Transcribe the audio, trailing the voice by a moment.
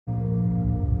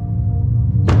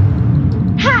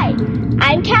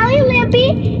I'm Callie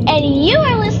Lampy, and you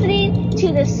are listening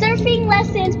to the Surfing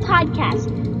Lessons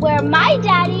podcast, where my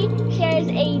daddy shares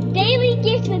a daily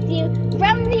gift with you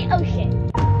from the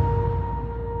ocean.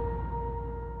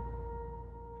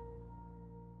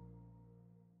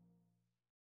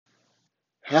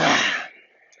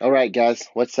 All right, guys,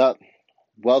 what's up?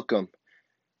 Welcome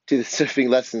to the Surfing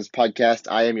Lessons podcast.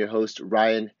 I am your host,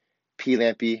 Ryan P.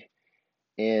 Lampy,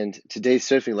 and today's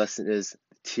surfing lesson is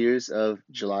Tears of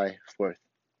July 4th.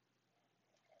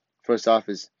 First off,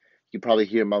 is you can probably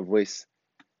hear my voice.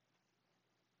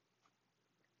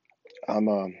 I'm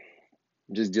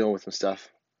just dealing with some stuff.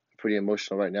 I'm pretty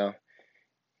emotional right now,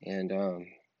 and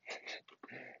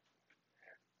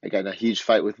I got in a huge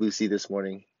fight with Lucy this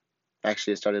morning.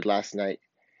 Actually, it started last night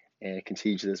and it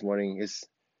continued to this morning. It's a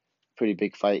pretty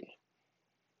big fight,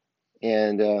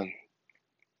 and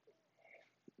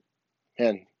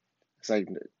man, it's like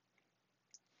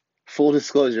full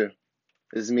disclosure,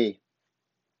 this is me.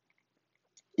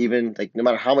 Even like no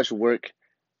matter how much work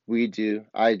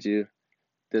I do,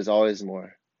 there's always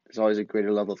more. There's always a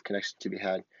greater level of connection to be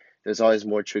had. There's always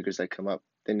more triggers that come up.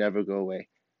 They never go away.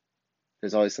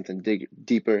 There's always something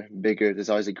deeper, bigger. There's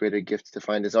always a greater gift to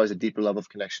find. There's always a deeper level of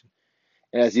connection.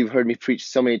 And as you've heard me preach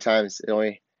so many times, it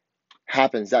only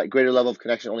happens, that greater level of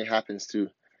connection only happens through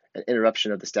an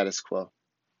interruption of the status quo,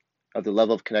 of the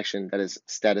level of connection that is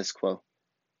status quo.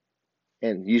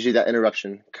 And usually that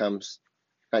interruption comes,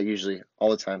 not usually, all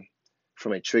the time,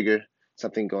 from a trigger,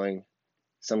 something going,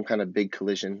 some kind of big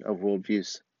collision of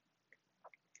worldviews.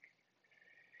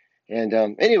 And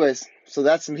anyways, so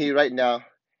that's me right now,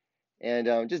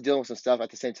 and just dealing with some stuff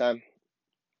at the same time.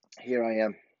 Here I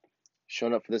am,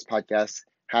 showing up for this podcast.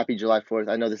 Happy July 4th.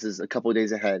 I know this is a couple of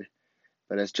days ahead,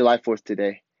 but it's July 4th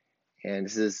today, and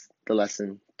this is the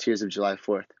lesson, Tears of July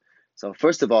 4th. So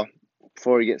first of all,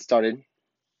 before we get started,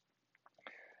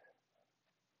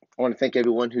 I want to thank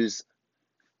everyone who's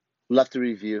left a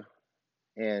review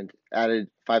and added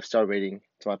 5-star rating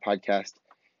to my podcast.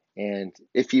 And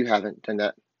if you haven't done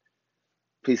that,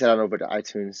 please head on over to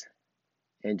iTunes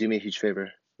and do me a huge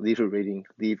favor. Leave a rating,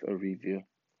 leave a review.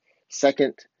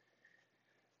 Second,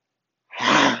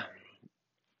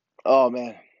 oh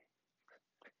man.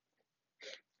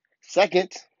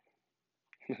 Second,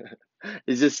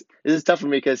 this is tough for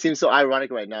me because it seems so ironic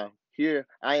right now. Here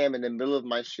I am in the middle of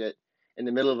my shit, in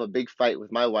the middle of a big fight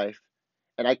with my wife,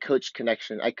 and I coach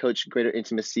connection. I coach greater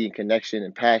intimacy and connection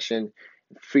and passion,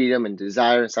 and freedom and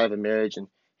desire inside of a marriage. And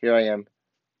here I am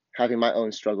having my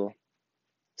own struggle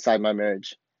inside my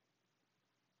marriage.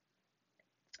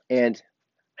 And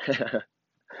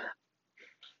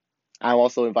I'm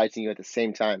also inviting you at the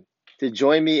same time to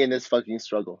join me in this fucking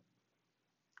struggle.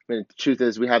 I mean, the truth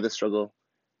is, we have this struggle,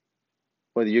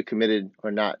 whether you're committed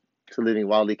or not, to living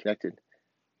wildly connected.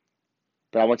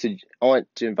 But I want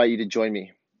to invite you to join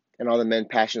me and all the men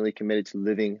passionately committed to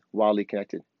living wildly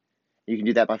connected. You can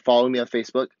do that by following me on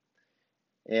Facebook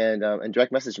and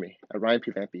direct message me at Ryan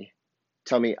P. Lampy.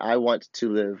 Tell me, I want to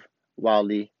live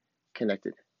wildly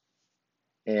connected.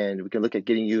 And we can look at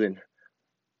getting you in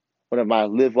one of my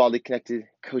Live Wildly Connected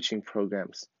coaching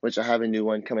programs, which I have a new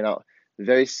one coming out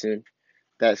very soon.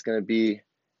 It's going to be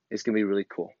really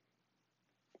cool.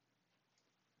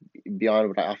 Beyond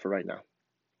what I offer right now.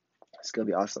 It's going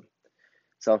to be awesome.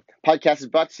 So, podcast is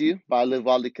brought to you by Live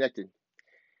Wildly Connected.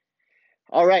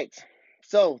 All right.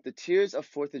 So, the Tears of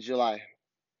 4th of July.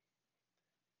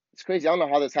 It's crazy. I don't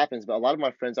know how this happens, but a lot of my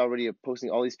friends already are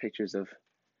posting all these pictures of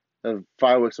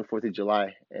fireworks on 4th of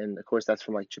July. And of course, that's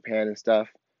from like Japan and stuff,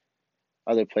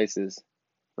 other places.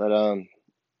 But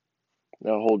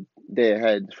they're a whole day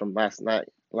ahead from last night.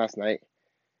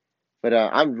 But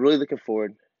I'm really looking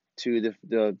forward to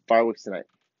the fireworks tonight.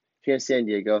 Here in San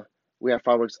Diego, we have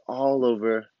fireworks all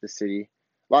over the city.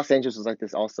 Los Angeles was like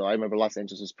this also. I remember Los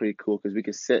Angeles was pretty cool because we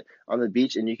could sit on the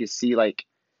beach and you could see I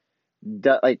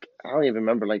don't even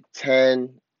remember, like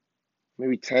 10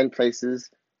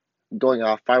 places going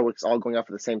off, fireworks all going off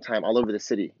at the same time all over the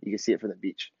city. You could see it from the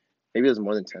beach. Maybe it was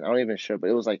more than 10. I'm not even sure,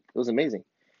 but it was amazing.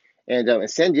 And in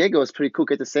San Diego is pretty cool.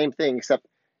 Get the same thing, except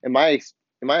in my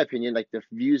opinion, like the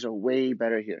views are way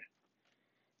better here.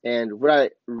 And what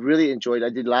I really enjoyed, I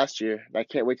did last year, and I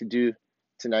can't wait to do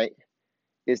tonight,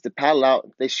 is to paddle out.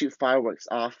 They shoot fireworks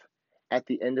off at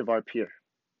the end of our pier,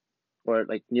 or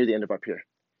like near the end of our pier.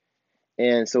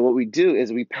 And so what we do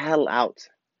is we paddle out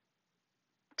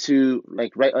to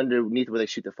like right underneath where they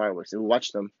shoot the fireworks, and we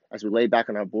watch them as we lay back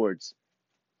on our boards.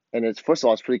 And first of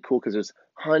all, it's pretty cool because there's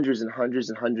hundreds and hundreds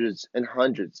and hundreds and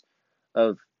hundreds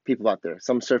of people out there.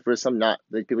 Some surfers, some not.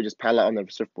 Like people just paddle out on their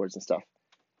surfboards and stuff.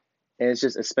 And it's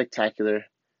just a spectacular.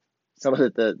 Some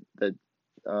of the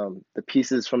the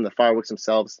pieces from the fireworks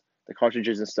themselves, the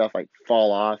cartridges and stuff, like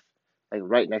fall off, like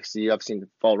right next to you. I've seen it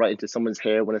fall right into someone's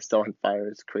hair when it's still on fire.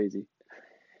 It's crazy,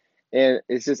 and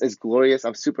it's glorious.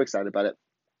 I'm super excited about it,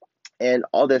 and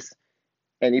all this,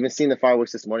 and even seeing the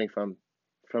fireworks this morning from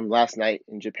last night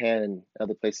in Japan and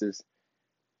other places.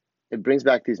 It brings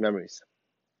back these memories,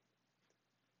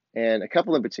 and a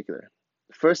couple in particular.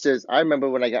 First is I remember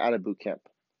when I got out of boot camp,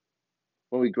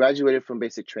 when we graduated from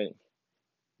basic training.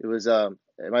 It was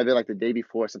it might have been like the day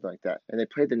before or something like that, and they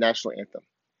played the national anthem.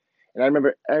 And I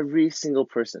remember every single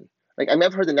person. Like I mean,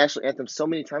 I've heard the national anthem so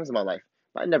many times in my life,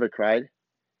 but I never cried.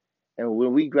 And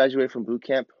when we graduated from boot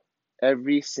camp,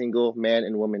 every single man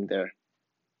and woman there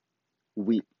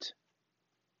wept.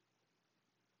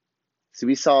 So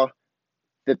we saw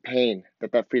the pain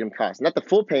that freedom cost. Not the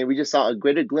full pain, we just saw a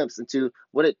greater glimpse into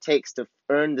what it takes to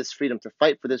earn this freedom, to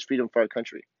fight for this freedom for our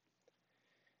country.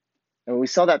 And when we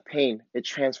saw that pain, it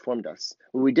transformed us.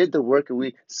 When we did the work and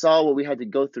we saw what we had to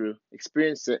go through,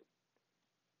 experienced it,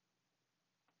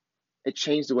 it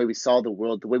changed the way we saw the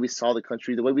world, the way we saw the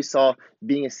country, the way we saw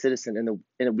being a citizen,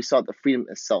 and we saw the freedom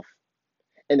itself,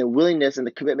 and the willingness and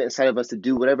the commitment inside of us to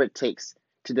do whatever it takes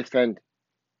to defend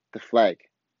the flag.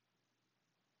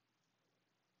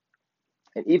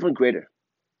 And even greater,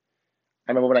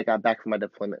 I remember when I got back from my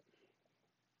deployment.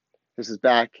 This is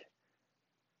back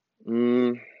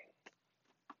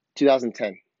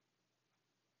 2010.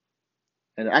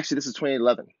 And actually, this is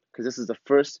 2011, because this is the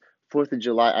first 4th of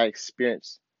July I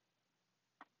experienced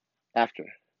after.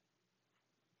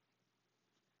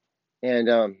 And,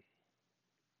 oh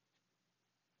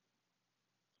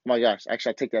my gosh, actually,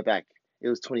 I take that back. It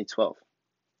was 2012,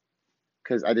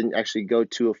 because I didn't actually go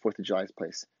to a 4th of July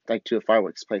place, like to a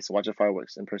fireworks place to watch the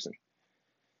fireworks in person.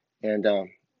 And in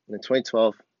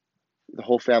 2012, the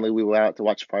whole family, we were out to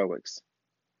watch fireworks.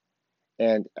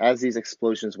 And as these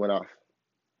explosions went off,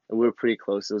 and we were pretty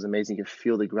close, it was amazing. You could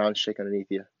feel the ground shake underneath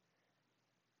you.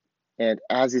 And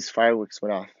as these fireworks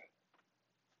went off,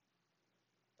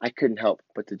 I couldn't help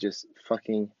but to just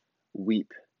fucking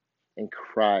weep and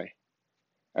cry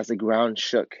as the ground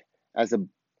shook, as I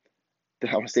want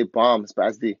to say bombs, but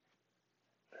as the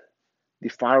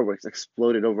fireworks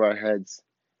exploded over our heads,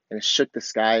 and it shook the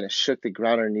sky and it shook the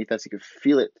ground underneath us. You could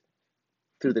feel it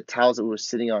through the towels that we were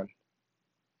sitting on.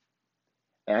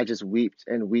 And I just wept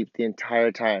and wept the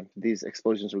entire time these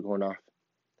explosions were going off.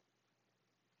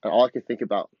 And all I could think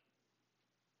about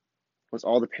was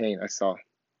all the pain I saw,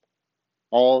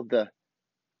 all the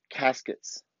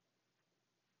caskets,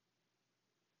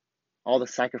 all the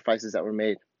sacrifices that were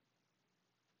made.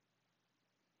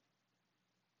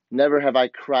 Never have I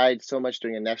cried so much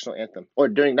during a national anthem, or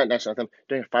during, not national anthem,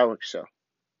 during a fireworks show.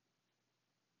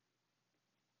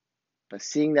 But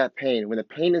seeing that pain, when the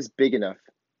pain is big enough,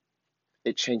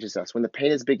 it changes us. When the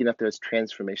pain is big enough, there's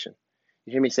transformation.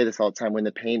 You hear me say this all the time, when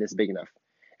the pain is big enough.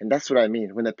 And that's what I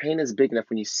mean. When the pain is big enough,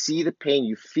 when you see the pain,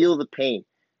 you feel the pain,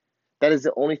 that is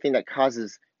the only thing that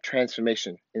causes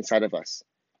transformation inside of us.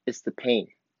 It's the pain.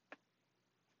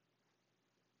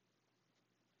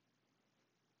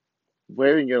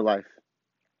 Where in your life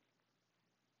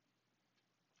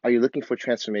are you looking for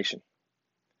transformation?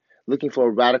 Looking for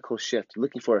a radical shift?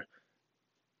 Looking for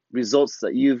results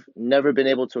that you've never been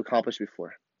able to accomplish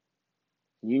before?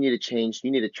 You need a change.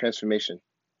 You need a transformation.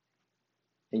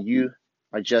 And you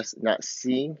are just not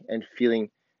seeing and feeling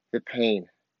the pain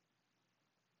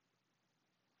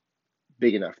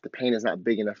big enough. The pain is not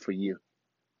big enough for you.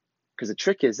 Because the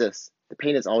trick is this: the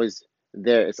pain is always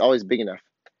there. It's always big enough.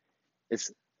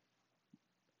 It's,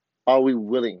 are we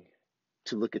willing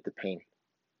to look at the pain?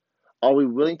 Are we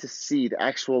willing to see the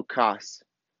actual cost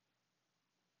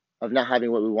of not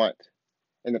having what we want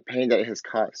and the pain that it has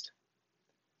caused?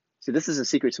 See, this is a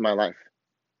secret to my life.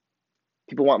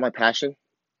 People want my passion.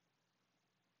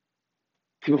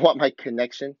 People want my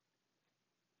connection.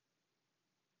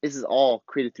 This is all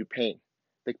created through pain.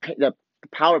 The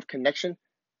power of connection,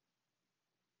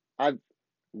 I've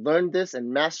learned this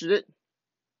and mastered it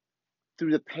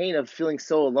through the pain of feeling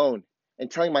so alone and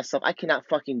telling myself I cannot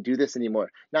fucking do this anymore.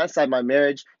 Not inside my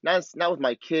marriage, not with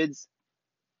my kids,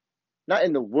 not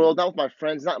in the world, not with my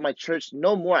friends, not in my church.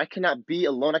 No more. I cannot be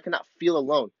alone. I cannot feel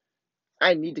alone.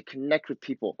 I need to connect with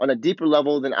people on a deeper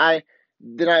level than I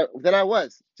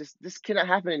was. Just this cannot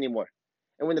happen anymore.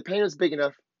 And when the pain was big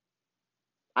enough,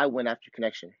 I went after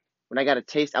connection. When I got a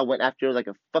taste, I went after like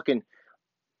a fucking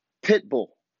pit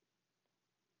bull,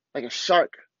 like a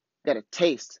shark. Got a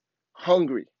taste,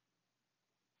 hungry.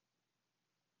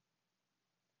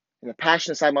 And the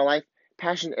passion inside my life,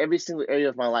 passion in every single area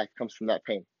of my life comes from that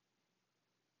pain.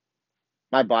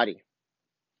 My body.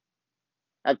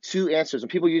 I have two answers. When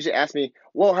people usually ask me,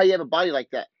 whoa, how do you have a body like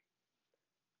that?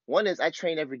 One is I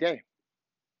train every day.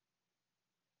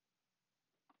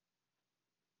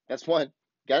 That's one.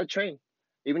 Gotta train.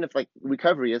 Even if like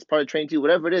recovery is part of training too,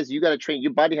 whatever it is, you gotta train.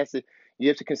 Your body you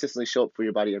have to consistently show up for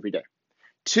your body every day.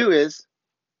 Two is,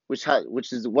 which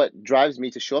is what drives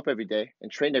me to show up every day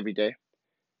and train every day,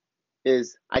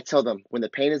 is I tell them when the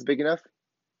pain is big enough,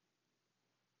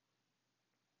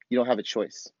 you don't have a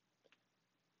choice.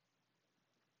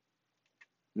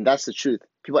 And that's the truth.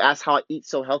 People ask how I eat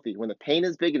so healthy. When the pain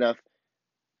is big enough,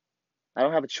 I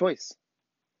don't have a choice.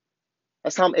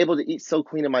 That's how I'm able to eat so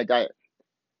clean in my diet.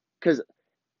 Because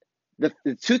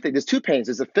there's two pains.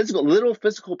 There's a literal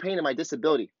physical pain in my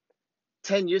disability.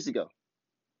 10 years ago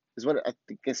is when I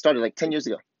think it started, like 10 years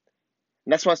ago.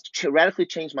 And that's why I radically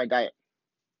changed my diet.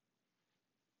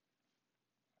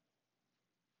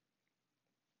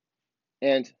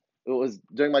 And it was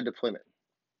during my deployment.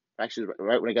 Actually,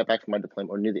 right when I got back from my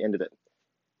deployment or near the end of it.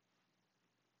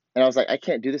 And I was like, I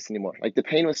can't do this anymore. Like the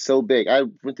pain was so big. I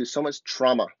went through so much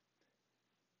trauma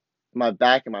in my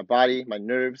back and my body, my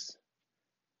nerves.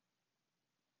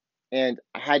 And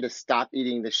I had to stop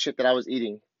eating the shit that I was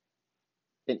eating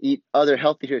and eat other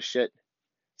healthier shit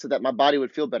so that my body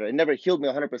would feel better. It never healed me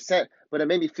 100%, but it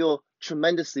made me feel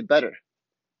tremendously better.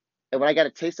 And when I got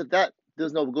a taste of that, there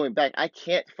was no going back. I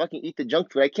can't fucking eat the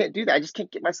junk food. I can't do that. I just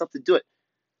can't get myself to do it.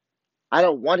 I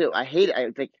don't want it. I hate it.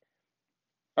 I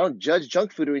don't judge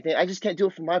junk food or anything. I just can't do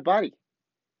it for my body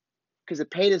because the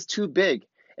pain is too big.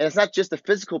 And it's not just the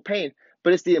physical pain,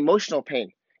 but it's the emotional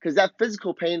pain. Because that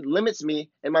physical pain limits me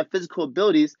and my physical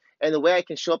abilities and the way I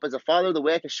can show up as a father, the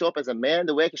way I can show up as a man,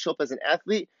 the way I can show up as an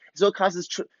athlete. So it causes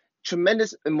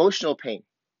tremendous emotional pain.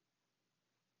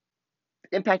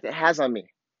 The impact it has on me.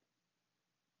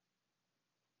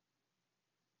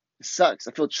 It sucks.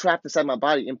 I feel trapped inside my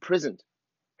body, imprisoned,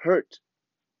 hurt,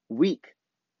 weak.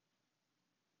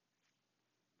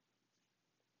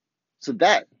 So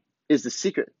that is the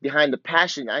secret behind the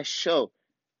passion I show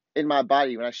in my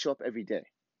body when I show up every day.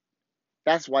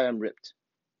 That's why I'm ripped.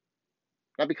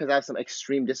 Not because I have some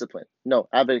extreme discipline. No,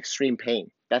 I have an extreme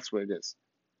pain. That's what it is.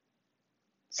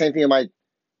 Same thing in my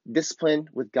discipline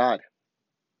with God,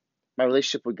 my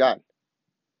relationship with God.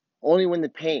 Only when the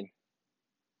pain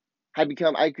I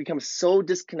become so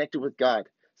disconnected with God,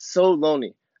 so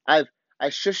lonely. I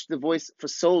shushed the voice for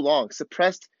so long,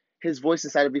 suppressed his voice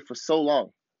inside of me for so long.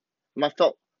 My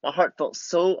heart felt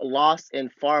so lost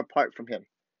and far apart from him.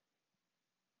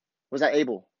 Was I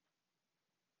able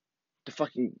to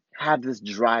fucking have this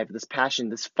drive, this passion,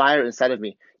 this fire inside of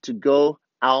me to go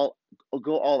all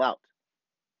out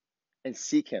and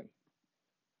seek him,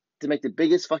 to make the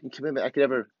biggest fucking commitment I could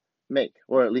ever make,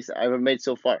 or at least I ever made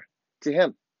so far, to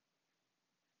him,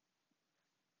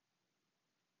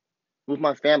 with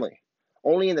my family,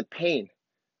 only in the pain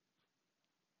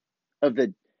of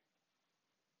the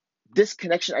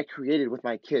disconnection I created with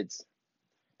my kids,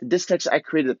 the disconnection I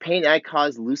created, the pain I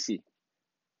caused Lucy,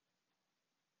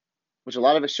 which a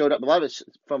lot of it showed up, a lot of it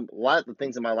from a lot of the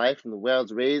things in my life, from the way I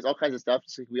was raised, all kinds of stuff,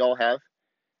 just like we all have,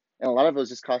 and a lot of it was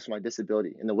just caused from my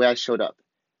disability and the way I showed up.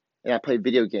 And I played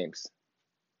video games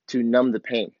to numb the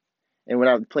pain. And when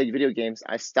I played video games,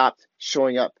 I stopped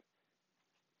showing up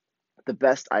the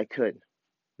best I could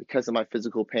because of my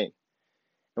physical pain.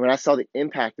 And when I saw the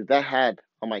impact that had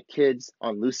on my kids,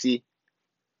 on Lucy,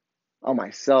 on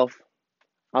myself,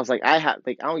 I was like, I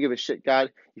don't give a shit,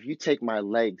 God. If you take my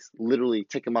legs, literally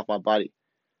take them off my body,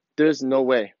 there's no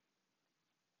way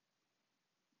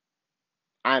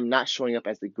I'm not showing up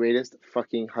as the greatest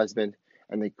fucking husband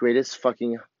and the greatest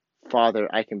fucking father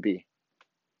I can be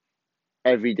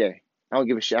every day. I don't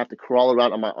give a shit. I have to crawl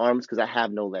around on my arms because I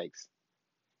have no legs.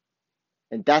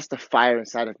 And that's the fire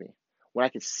inside of me. When I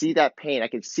can see that pain, I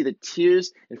can see the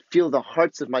tears and feel the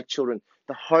hearts of my children,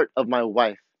 the heart of my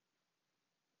wife,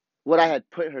 what I had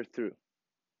put her through.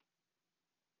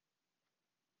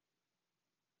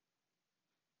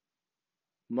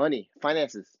 Money,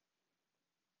 finances.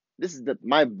 This is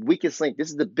my weakest link. This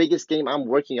is the biggest game I'm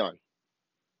working on.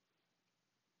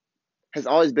 Has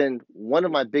always been one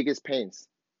of my biggest pains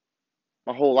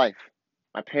my whole life.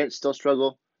 My parents still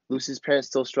struggle. Lucy's parents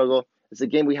still struggle. It's a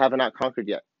game we have not conquered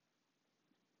yet.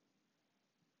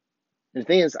 And the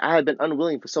thing is, I have been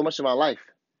unwilling for so much of my life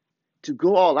to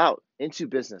go all out into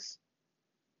business,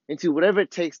 into whatever it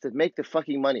takes to make the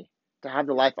fucking money, to have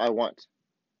the life I want,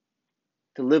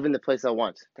 to live in the place I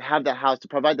want, to have that house, to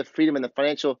provide the freedom and the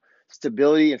financial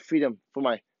stability and freedom for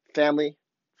my family,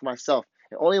 for myself.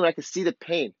 And only when I can see the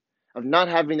pain of not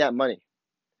having that money,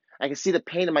 I can see the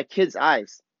pain in my kids'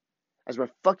 eyes as we're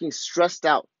fucking stressed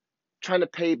out, trying to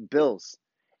pay bills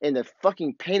and the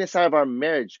fucking pain inside of our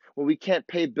marriage when we can't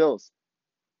pay bills.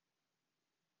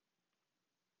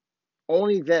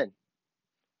 Only then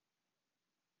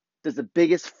does the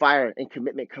biggest fire and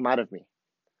commitment come out of me.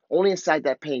 Only inside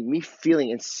that pain, me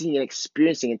feeling and seeing and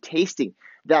experiencing and tasting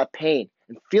that pain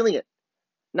and feeling it,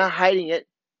 not hiding it,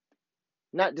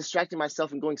 not distracting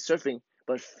myself and going surfing,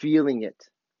 but feeling it.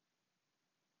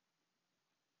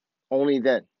 Only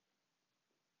then.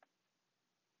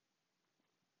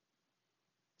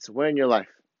 So where in your life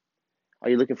are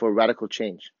you looking for a radical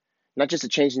change? Not just a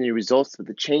change in your results, but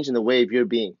the change in the way of your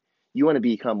being. You want to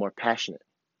become more passionate.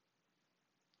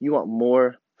 You want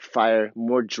more fire,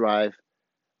 more drive,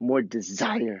 more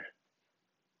desire,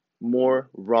 more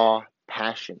raw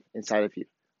passion inside of you.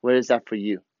 Where is that for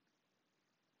you?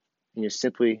 And you're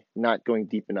simply not going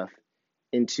deep enough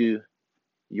into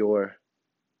your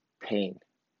pain.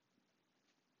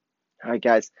 All right,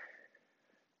 guys.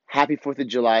 Happy 4th of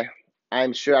July.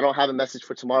 I'm sure I don't have a message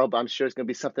for tomorrow, but I'm sure it's going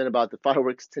to be something about the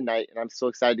fireworks tonight, and I'm so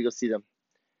excited to go see them.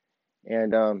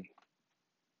 And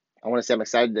I want to say I'm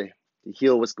excited to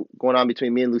heal what's going on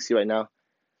between me and Lucy right now.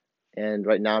 And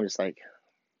right now I'm just like,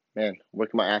 man,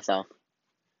 working my ass off,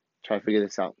 trying to figure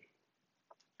this out.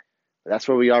 But that's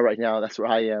where we are right now. That's where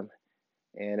I am.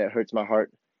 And it hurts my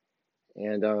heart.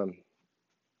 And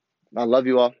I love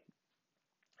you all.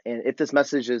 And if this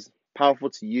message is powerful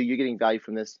to you, you're getting value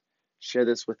from this, share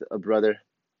this with a brother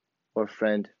or a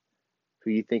friend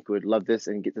who you think would love this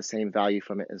and get the same value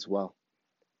from it as well.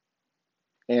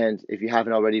 And if you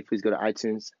haven't already, please go to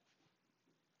iTunes,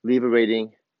 leave a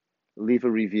rating, leave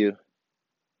a review.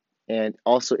 And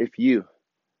also, if you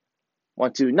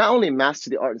want to not only master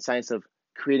the art and science of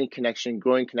creating connection,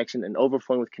 growing connection, and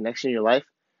overflowing with connection in your life,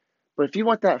 but if you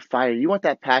want that fire, you want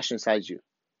that passion inside you.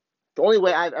 The only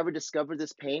way I've ever discovered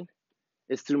this pain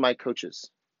is through my coaches,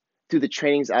 through the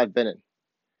trainings I've been in.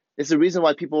 It's the reason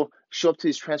why people show up to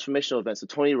these transformational events with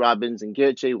Tony Robbins and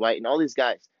Garrett J. White and all these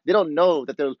guys. They don't know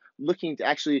that they're looking to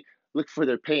actually look for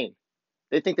their pain.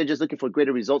 They think they're just looking for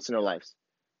greater results in their lives.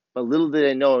 But little do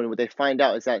they know, and what they find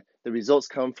out is that the results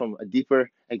come from a deeper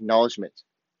acknowledgement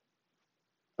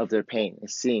of their pain and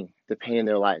seeing the pain in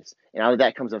their lives. And out of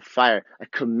that comes a fire, a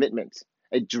commitment,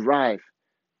 a drive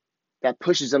that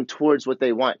pushes them towards what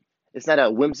they want. It's not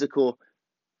a whimsical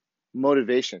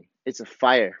motivation. It's a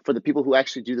fire for the people who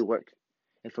actually do the work.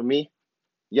 And for me,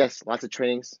 yes, lots of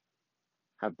trainings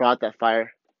have brought that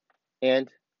fire, and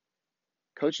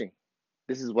coaching.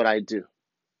 This is what I do.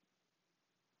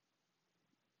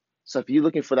 So if you're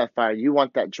looking for that fire, you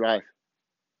want that drive,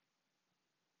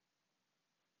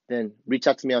 then reach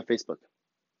out to me on Facebook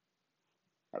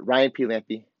at Ryan P.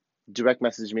 Lampy. Direct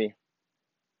message me.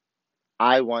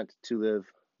 I want to live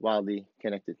wildly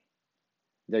connected.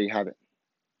 There you have it.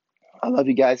 I love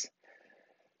you guys.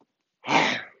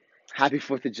 Happy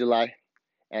 4th of July.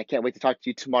 And I can't wait to talk to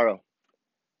you tomorrow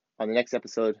on the next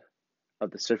episode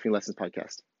of the Surfing Lessons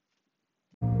Podcast.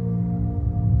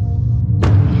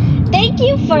 Thank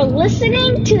you for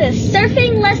listening to the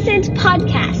Surfing Lessons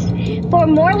Podcast. For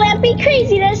more Lampy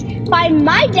craziness, find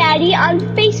my daddy on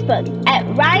Facebook at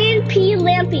Ryan P.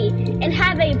 Lampy and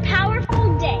have a powerful